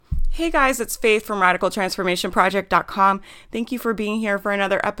Hey guys, it's Faith from RadicalTransformationProject.com. Thank you for being here for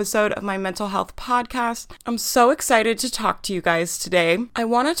another episode of my mental health podcast. I'm so excited to talk to you guys today. I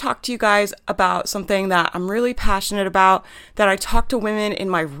want to talk to you guys about something that I'm really passionate about, that I talk to women in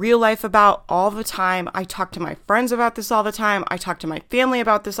my real life about all the time. I talk to my friends about this all the time. I talk to my family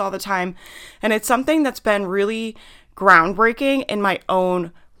about this all the time. And it's something that's been really groundbreaking in my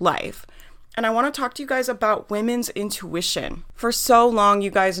own life. And I want to talk to you guys about women's intuition. For so long, you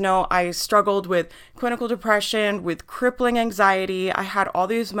guys know I struggled with clinical depression, with crippling anxiety. I had all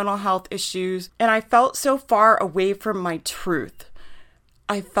these mental health issues, and I felt so far away from my truth.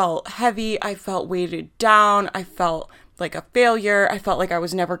 I felt heavy. I felt weighted down. I felt like a failure. I felt like I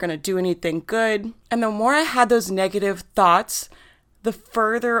was never going to do anything good. And the more I had those negative thoughts, the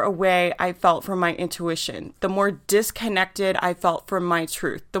further away I felt from my intuition, the more disconnected I felt from my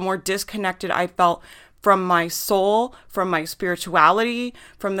truth, the more disconnected I felt from my soul, from my spirituality,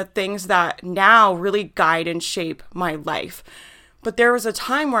 from the things that now really guide and shape my life. But there was a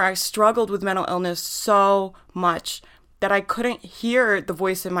time where I struggled with mental illness so much that I couldn't hear the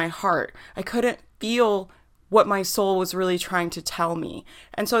voice in my heart. I couldn't feel what my soul was really trying to tell me.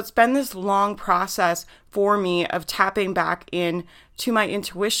 And so it's been this long process for me of tapping back in to my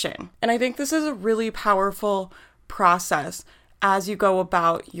intuition. And I think this is a really powerful process as you go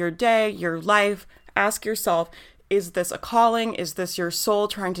about your day, your life. Ask yourself, is this a calling? Is this your soul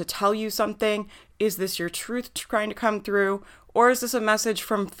trying to tell you something? Is this your truth trying to come through? Or is this a message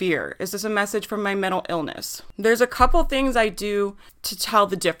from fear? Is this a message from my mental illness? There's a couple things I do to tell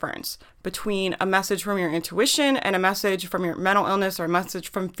the difference between a message from your intuition and a message from your mental illness, or a message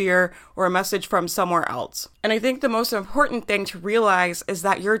from fear, or a message from somewhere else. And I think the most important thing to realize is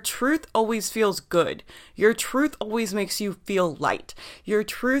that your truth always feels good. Your truth always makes you feel light. Your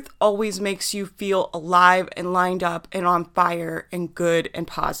truth always makes you feel alive and lined up and on fire and good and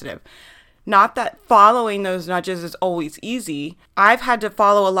positive. Not that following those nudges is always easy. I've had to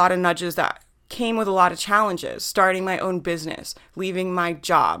follow a lot of nudges that came with a lot of challenges, starting my own business, leaving my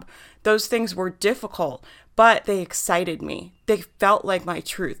job. Those things were difficult, but they excited me. They felt like my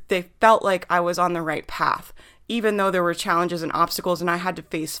truth. They felt like I was on the right path. Even though there were challenges and obstacles and I had to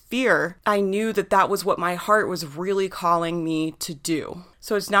face fear, I knew that that was what my heart was really calling me to do.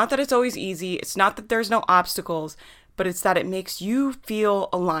 So it's not that it's always easy. It's not that there's no obstacles, but it's that it makes you feel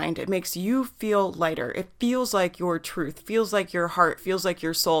aligned. It makes you feel lighter. It feels like your truth, feels like your heart, feels like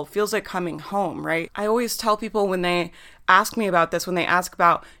your soul, feels like coming home, right? I always tell people when they ask me about this, when they ask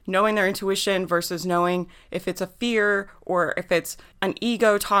about knowing their intuition versus knowing if it's a fear or if it's an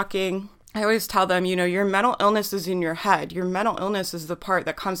ego talking, I always tell them, your mental illness is in your head. Your mental illness is the part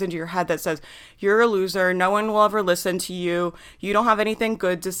that comes into your head that says, you're a loser. No one will ever listen to you. You don't have anything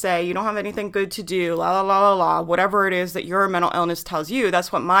good to say. You don't have anything good to do. La, la, la, la, la. Whatever it is that your mental illness tells you,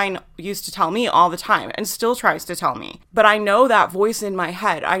 that's what mine used to tell me all the time and still tries to tell me. But I know that voice in my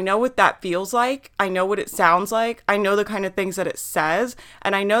head. I know what that feels like. I know what it sounds like. I know the kind of things that it says.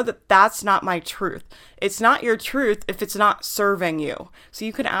 And I know that that's not my truth. It's not your truth if it's not serving you. So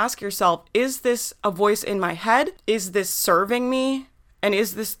you can ask yourself, is this a voice in my head? Is this serving me? And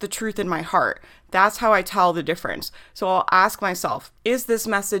is this the truth in my heart? That's how I tell the difference. So I'll ask myself, is this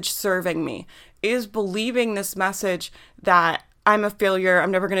message serving me? Is believing this message that I'm a failure,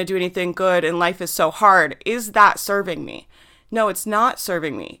 I'm never going to do anything good, and life is so hard, is that serving me? No, it's not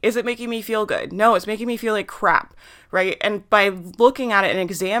serving me. Is it making me feel good? No, it's making me feel like crap, right? And by looking at it and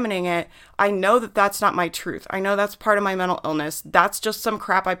examining it, I know that that's not my truth. I know that's part of my mental illness. That's just some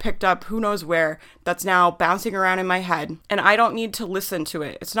crap I picked up who knows where that's now bouncing around in my head. And I don't need to listen to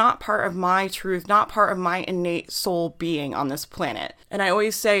it. It's not part of my truth, not part of my innate soul being on this planet. And I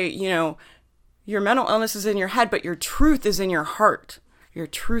always say, your mental illness is in your head, but your truth is in your heart. Your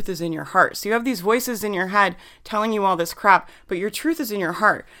truth is in your heart. So you have these voices in your head telling you all this crap, but your truth is in your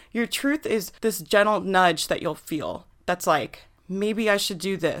heart. Your truth is this gentle nudge that you'll feel. That's like, maybe I should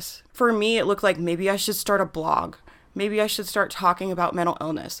do this. For me, it looked like maybe I should start a blog. Maybe I should start talking about mental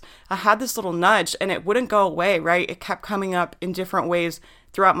illness. I had this little nudge and it wouldn't go away, right? It kept coming up in different ways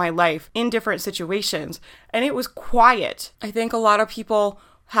throughout my life, in different situations. And it was quiet. I think a lot of people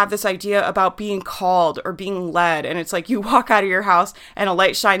have this idea about being called or being led. And it's like you walk out of your house and a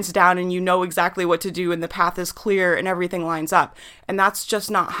light shines down and you know exactly what to do and the path is clear and everything lines up. And that's just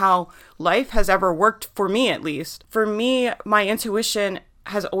not how life has ever worked, for me at least. For me, my intuition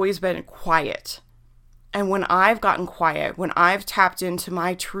has always been quiet. And when I've gotten quiet, when I've tapped into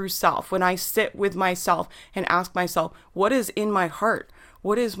my true self, when I sit with myself and ask myself, what is in my heart?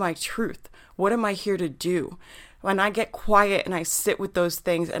 What is my truth? What am I here to do? when I get quiet and I sit with those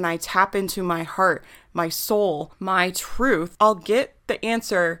things and I tap into my heart, my soul, my truth, I'll get the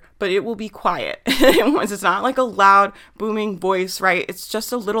answer, but it will be quiet. It's not like a loud, booming voice, right? It's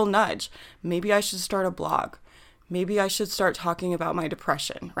just a little nudge. Maybe I should start a blog. Maybe I should start talking about my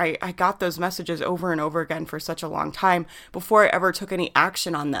depression, right? I got those messages over and over again for such a long time before I ever took any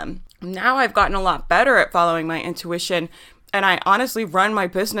action on them. Now I've gotten a lot better at following my intuition, and I honestly run my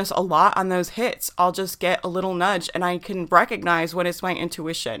business a lot on those hits. I'll just get a little nudge and I can recognize when it's my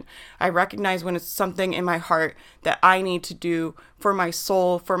intuition. I recognize when it's something in my heart that I need to do for my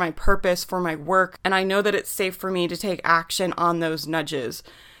soul, for my purpose, for my work. And I know that it's safe for me to take action on those nudges.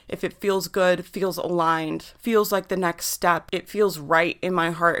 If it feels good, feels aligned, feels like the next step, it feels right in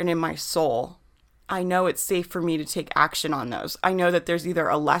my heart and in my soul, I know it's safe for me to take action on those. I know that there's either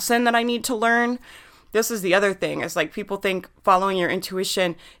a lesson that I need to learn. This is the other thing. It's like people think following your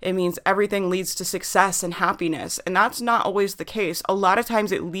intuition, it means everything leads to success and happiness. And that's not always the case. A lot of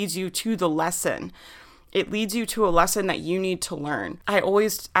times it leads you to the lesson. It leads you to a lesson that you need to learn. I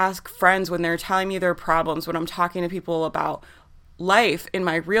always ask friends when they're telling me their problems, when I'm talking to people about life in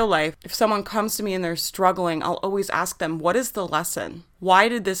my real life, if someone comes to me and they're struggling, I'll always ask them, what is the lesson? Why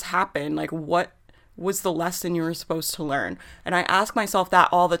did this happen? Like, what was the lesson you were supposed to learn? And I ask myself that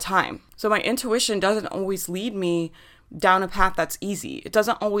all the time. So my intuition doesn't always lead me down a path that's easy. It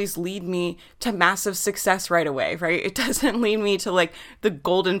doesn't always lead me to massive success right away, right? It doesn't lead me to like the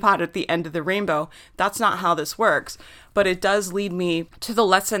golden pot at the end of the rainbow. That's not how this works. But it does lead me to the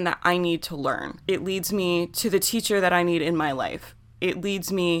lesson that I need to learn. It leads me to the teacher that I need in my life. It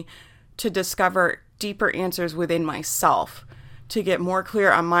leads me to discover deeper answers within myself, to get more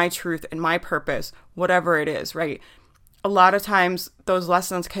clear on my truth and my purpose, whatever it is, right? A lot of times those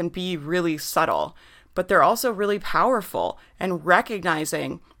lessons can be really subtle, but they're also really powerful, and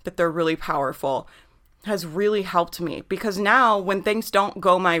recognizing that they're really powerful has really helped me, because now when things don't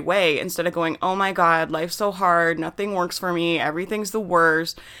go my way, instead of going, oh my God, life's so hard, nothing works for me, everything's the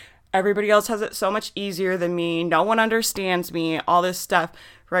worst, everybody else has it so much easier than me, no one understands me, all this stuff,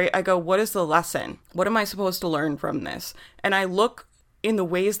 right? I go, what is the lesson? What am I supposed to learn from this? And I look in the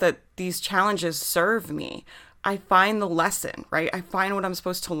ways that these challenges serve me. I find the lesson, right? I find what I'm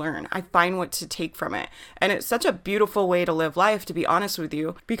supposed to learn. I find what to take from it. And it's such a beautiful way to live life, to be honest with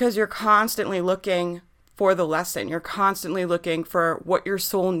you, because you're constantly looking for the lesson. You're constantly looking for what your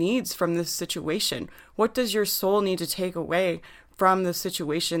soul needs from this situation. What does your soul need to take away from the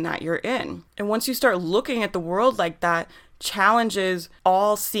situation that you're in? And once you start looking at the world like that, challenges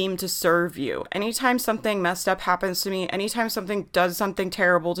all seem to serve you. Anytime something messed up happens to me, anytime something does something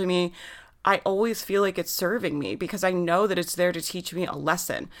terrible to me, I always feel like it's serving me, because I know that it's there to teach me a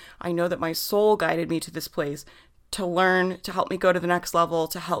lesson. I know that my soul guided me to this place to learn, to help me go to the next level,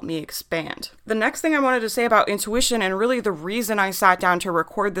 to help me expand. The next thing I wanted to say about intuition, and really the reason I sat down to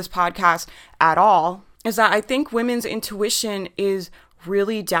record this podcast at all, is that I think women's intuition is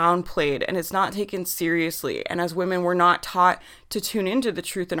really downplayed and it's not taken seriously. And as women, we're not taught to tune into the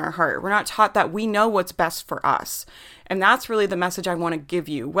truth in our heart. We're not taught that we know what's best for us. And that's really the message I want to give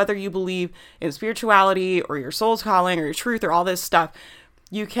you. Whether you believe in spirituality or your soul's calling or your truth or all this stuff,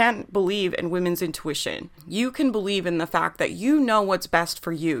 you can't believe in women's intuition. You can believe in the fact that you know what's best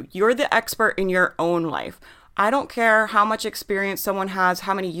for you. You're the expert in your own life. I don't care how much experience someone has,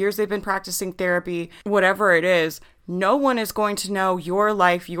 how many years they've been practicing therapy, whatever it is. No one is going to know your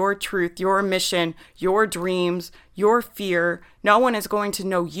life, your truth, your mission, your dreams, your fear. No one is going to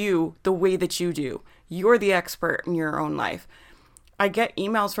know you the way that you do. You're the expert in your own life. I get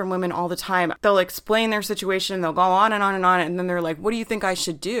emails from women all the time. They'll explain their situation, they'll go on and on and on, and then they're like, what do you think I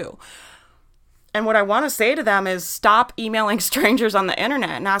should do? And what I want to say to them is stop emailing strangers on the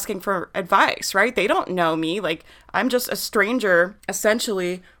internet and asking for advice, right? They don't know me. Like, I'm just a stranger,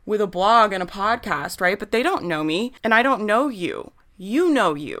 essentially, with a blog and a podcast, right? But they don't know me, and I don't know you. You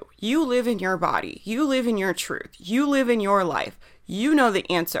know you. You live in your body. You live in your truth. You live in your life. You know the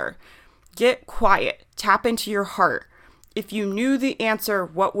answer. Get quiet. Tap into your heart. If you knew the answer,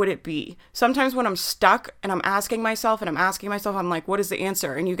 what would it be? Sometimes when I'm stuck and I'm asking myself, I'm like, what is the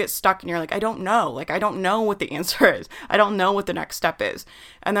answer? And you get stuck and you're like, I don't know. Like, I don't know what the answer is. I don't know what the next step is.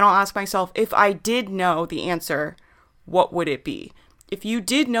 And then I'll ask myself, if I did know the answer, what would it be? If you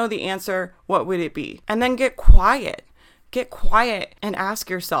did know the answer, what would it be? And then get quiet. Get quiet and ask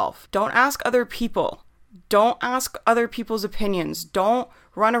yourself. Don't ask other people. Don't ask other people's opinions. Don't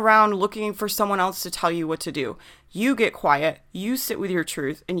run around looking for someone else to tell you what to do. You get quiet, you sit with your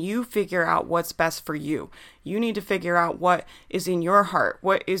truth, and you figure out what's best for you. You need to figure out what is in your heart,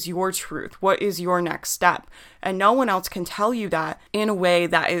 what is your truth, what is your next step. And no one else can tell you that in a way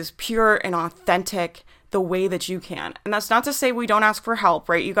that is pure and authentic, the way that you can. And that's not to say we don't ask for help,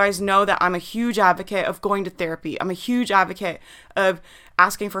 right? You guys know that I'm a huge advocate of going to therapy. I'm a huge advocate of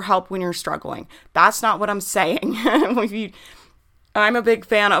asking for help when you're struggling. That's not what I'm saying. I'm a big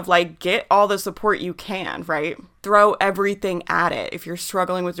fan of get all the support you can, right? Throw everything at it. If you're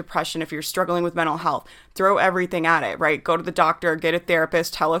struggling with depression, if you're struggling with mental health, throw everything at it, right? Go to the doctor, get a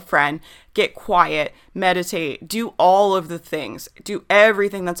therapist, tell a friend, get quiet, meditate, do all of the things, do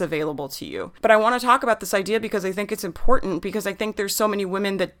everything that's available to you. But I want to talk about this idea because I think it's important, because I think there's so many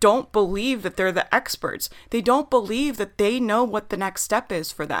women that don't believe that they're the experts. They don't believe that they know what the next step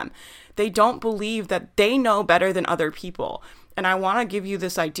is for them. They don't believe that they know better than other people. And I want to give you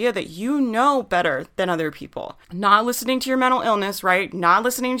this idea that you know better than other people. Not listening to your mental illness, right? Not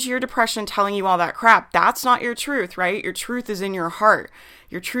listening to your depression telling you all that crap. That's not your truth, right? Your truth is in your heart.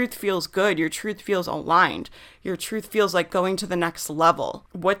 Your truth feels good. Your truth feels aligned. Your truth feels like going to the next level.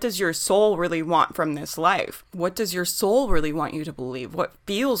 What does your soul really want from this life? What does your soul really want you to believe? What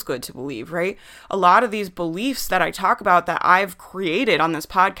feels good to believe, right? A lot of these beliefs that I talk about that I've created on this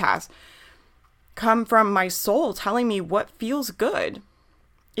podcast come from my soul telling me what feels good.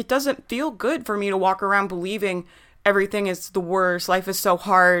 It doesn't feel good for me to walk around believing everything is the worst, life is so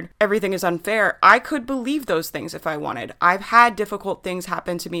hard, everything is unfair. I could believe those things if I wanted. I've had difficult things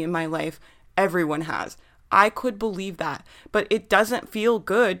happen to me in my life. Everyone has. I could believe that, but it doesn't feel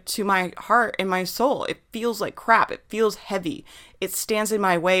good to my heart and my soul. It feels like crap. It feels heavy. It stands in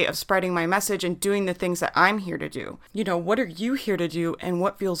my way of spreading my message and doing the things that I'm here to do. What are you here to do and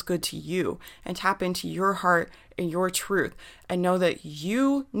what feels good to you? And tap into your heart and your truth and know that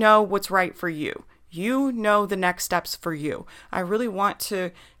you know what's right for you. You know the next steps for you. I really want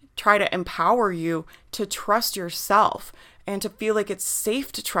to try to empower you to trust yourself and to feel like it's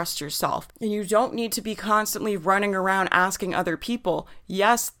safe to trust yourself. And you don't need to be constantly running around asking other people.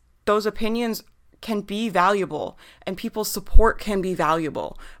 Yes, those opinions can be valuable and people's support can be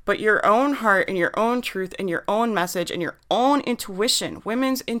valuable, but your own heart and your own truth and your own message and your own intuition,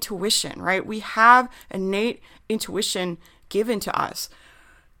 women's intuition, right? We have innate intuition given to us,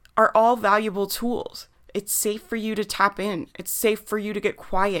 are all valuable tools. It's safe for you to tap in. It's safe for you to get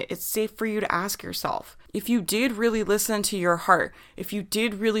quiet. It's safe for you to ask yourself, if you did really listen to your heart, if you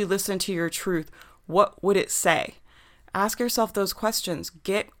did really listen to your truth, what would it say? Ask yourself those questions.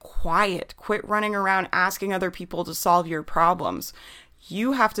 Get quiet. Quit running around asking other people to solve your problems.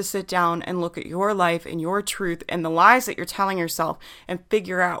 You have to sit down and look at your life and your truth and the lies that you're telling yourself and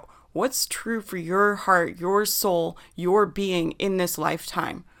figure out what's true for your heart, your soul, your being in this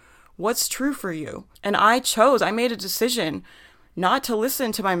lifetime. What's true for you? And I made a decision not to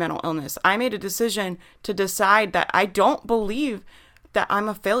listen to my mental illness. I made a decision to decide that I don't believe that I'm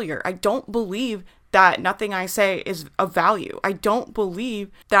a failure. I don't believe that nothing I say is of value. I don't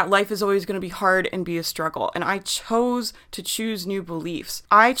believe that life is always going to be hard and be a struggle. And I chose to choose new beliefs.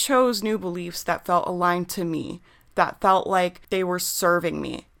 I chose new beliefs that felt aligned to me, that felt like they were serving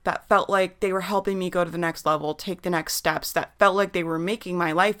me, that felt like they were helping me go to the next level, take the next steps, that felt like they were making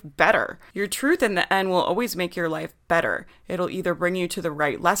my life better. Your truth in the end will always make your life better. It'll either bring you to the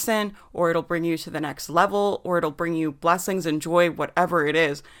right lesson, or it'll bring you to the next level, or it'll bring you blessings and joy, whatever it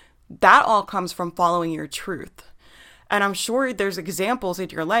is. That all comes from following your truth. And I'm sure there's examples in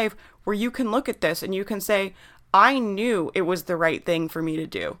your life where you can look at this and you can say, I knew it was the right thing for me to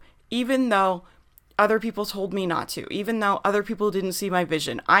do, even though other people told me not to, even though other people didn't see my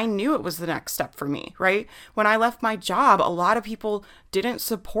vision. I knew it was the next step for me, right? When I left my job, a lot of people didn't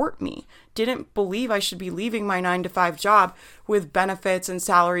support me, didn't believe I should be leaving my 9-to-5 job with benefits and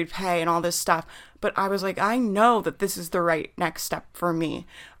salaried pay and all this stuff. But I was like, I know that this is the right next step for me.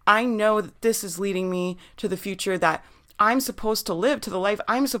 I know that this is leading me to the future that I'm supposed to live, to the life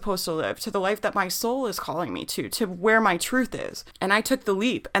I'm supposed to live, to the life that my soul is calling me to where my truth is. And I took the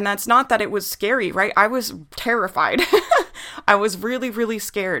leap. And that's not that it was scary, right? I was terrified. I was really, really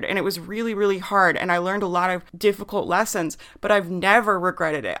scared, and it was really, really hard. And I learned a lot of difficult lessons, but I've never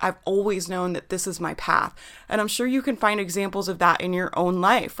regretted it. I've always known that this is my path. And I'm sure you can find examples of that in your own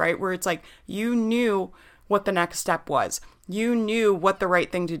life, right? Where it's like you knew what the next step was. You knew what the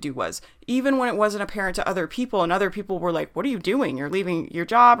right thing to do was, even when it wasn't apparent to other people, and other people were like, what are you doing? You're leaving your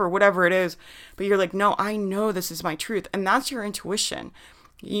job or whatever it is. But you're like, no, I know this is my truth. And that's your intuition.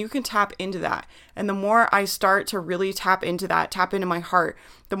 You can tap into that. And the more I start to really tap into that, tap into my heart,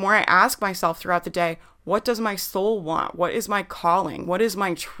 the more I ask myself throughout the day, what does my soul want? What is my calling? What is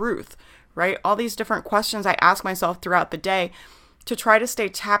my truth? Right? All these different questions I ask myself throughout the day to try to stay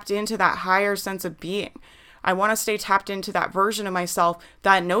tapped into that higher sense of being. I want to stay tapped into that version of myself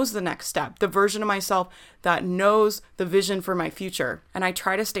that knows the next step, the version of myself that knows the vision for my future. And I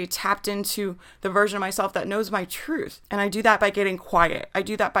try to stay tapped into the version of myself that knows my truth. And I do that by getting quiet. I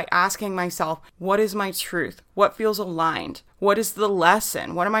do that by asking myself, what is my truth? What feels aligned? What is the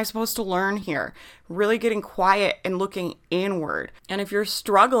lesson? What am I supposed to learn here? Really getting quiet and looking inward. And if you're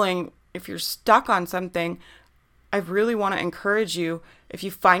struggling, if you're stuck on something, I really want to encourage you, if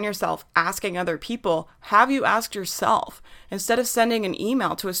you find yourself asking other people, have you asked yourself? Instead of sending an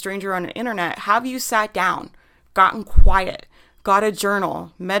email to a stranger on the internet, have you sat down, gotten quiet, got a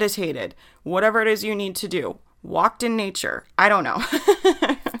journal, meditated, whatever it is you need to do, walked in nature? I don't know.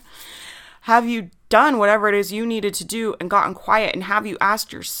 Have you done whatever it is you needed to do and gotten quiet? And have you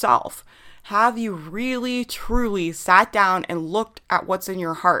asked yourself, have you really, truly sat down and looked at what's in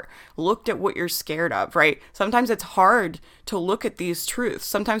your heart, looked at what you're scared of, right? Sometimes it's hard to look at these truths.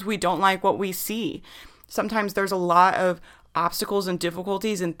 Sometimes we don't like what we see. Sometimes there's a lot of obstacles and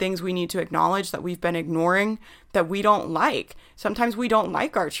difficulties and things we need to acknowledge that we've been ignoring that we don't like. Sometimes we don't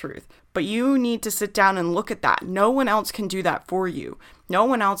like our truth, but you need to sit down and look at that. No one else can do that for you. No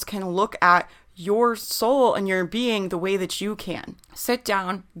one else can look at your soul and your being the way that you can. Sit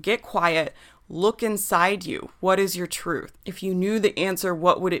down, get quiet, look inside you. What is your truth? If you knew the answer,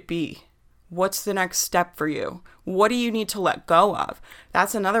 what would it be? What's the next step for you? What do you need to let go of?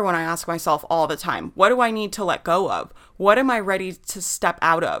 That's another one I ask myself all the time. What do I need to let go of? What am I ready to step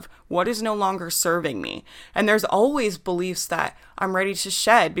out of? What is no longer serving me? And there's always beliefs that I'm ready to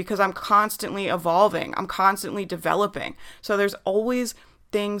shed because I'm constantly evolving. I'm constantly developing. So there's always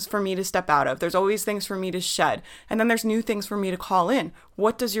things for me to step out of. There's always things for me to shed. And then there's new things for me to call in.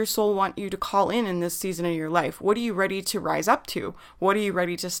 What does your soul want you to call in this season of your life? What are you ready to rise up to? What are you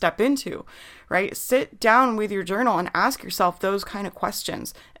ready to step into, right? Sit down with your journal and ask yourself those kind of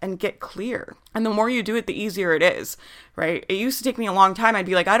questions and get clear. And the more you do it, the easier it is, right? It used to take me a long time. I'd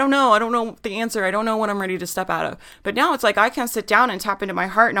be like, I don't know the answer. I don't know what I'm ready to step out of. But now it's like, I can sit down and tap into my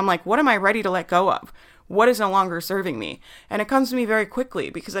heart and I'm like, what am I ready to let go of? What is no longer serving me? And it comes to me very quickly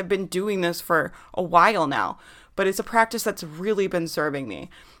because I've been doing this for a while now, but it's a practice that's really been serving me.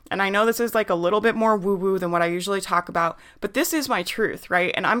 And I know this is like a little bit more woo-woo than what I usually talk about, but this is my truth,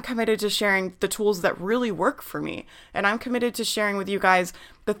 right? And I'm committed to sharing the tools that really work for me. And I'm committed to sharing with you guys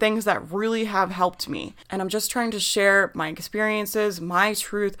the things that really have helped me. And I'm just trying to share my experiences, my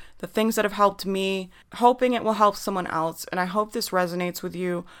truth, the things that have helped me, hoping it will help someone else. And I hope this resonates with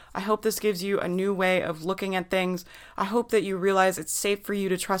you. I hope this gives you a new way of looking at things. I hope that you realize it's safe for you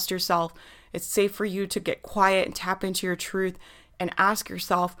to trust yourself. It's safe for you to get quiet and tap into your truth and ask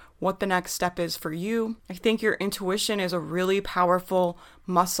yourself what the next step is for you. I think your intuition is a really powerful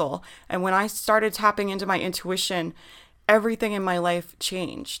muscle. And when I started tapping into my intuition, everything in my life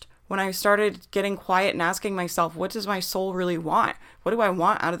changed. When I started getting quiet and asking myself, what does my soul really want? What do I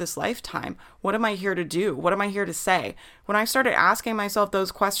want out of this lifetime? What am I here to do? What am I here to say? When I started asking myself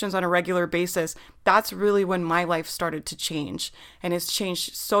those questions on a regular basis, that's really when my life started to change. And it's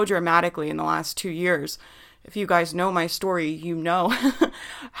changed so dramatically in the last 2 years. If you guys know my story, you know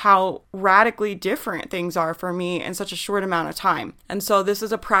how radically different things are for me in such a short amount of time. And so this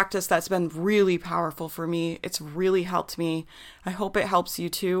is a practice that's been really powerful for me. It's really helped me. I hope it helps you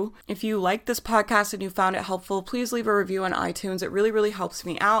too. If you like this podcast and you found it helpful, please leave a review on iTunes. It really, really helps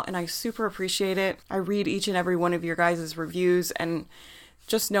me out and I super appreciate it. I read each and every one of your guys' reviews and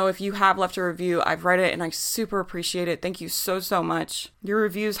just know if you have left a review, I've read it and I super appreciate it. Thank you so, so much. Your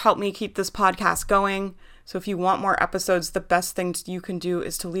reviews help me keep this podcast going. So if you want more episodes, the best thing you can do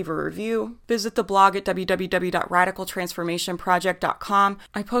is to leave a review. Visit the blog at www.radicaltransformationproject.com.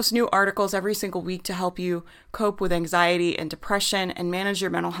 I post new articles every single week to help you cope with anxiety and depression and manage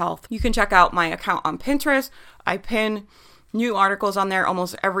your mental health. You can check out my account on Pinterest. I pin new articles on there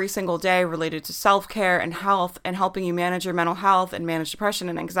almost every single day related to self-care and health and helping you manage your mental health and manage depression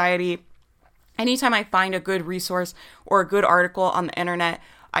and anxiety. Anytime I find a good resource or a good article on the internet,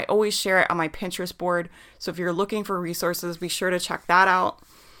 I always share it on my Pinterest board. So if you're looking for resources, be sure to check that out.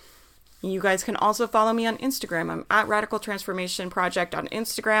 You guys can also follow me on Instagram. I'm at Radical Transformation Project on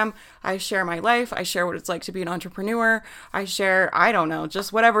Instagram. I share my life. I share what it's like to be an entrepreneur. I share,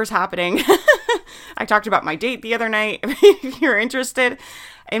 just whatever's happening. I talked about my date the other night. If you're interested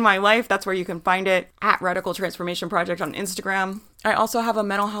in my life, that's where you can find it, at Radical Transformation Project on Instagram. I also have a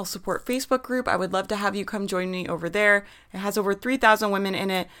mental health support Facebook group. I would love to have you come join me over there. It has over 3,000 women in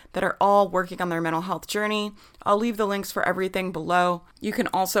it that are all working on their mental health journey. I'll leave the links for everything below. You can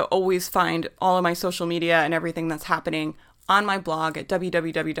also always find all of my social media and everything that's happening on my blog at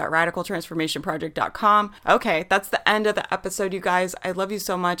www.radicaltransformationproject.com. Okay, that's the end of the episode, you guys. I love you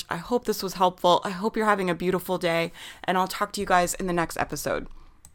so much. I hope this was helpful. I hope you're having a beautiful day, and I'll talk to you guys in the next episode.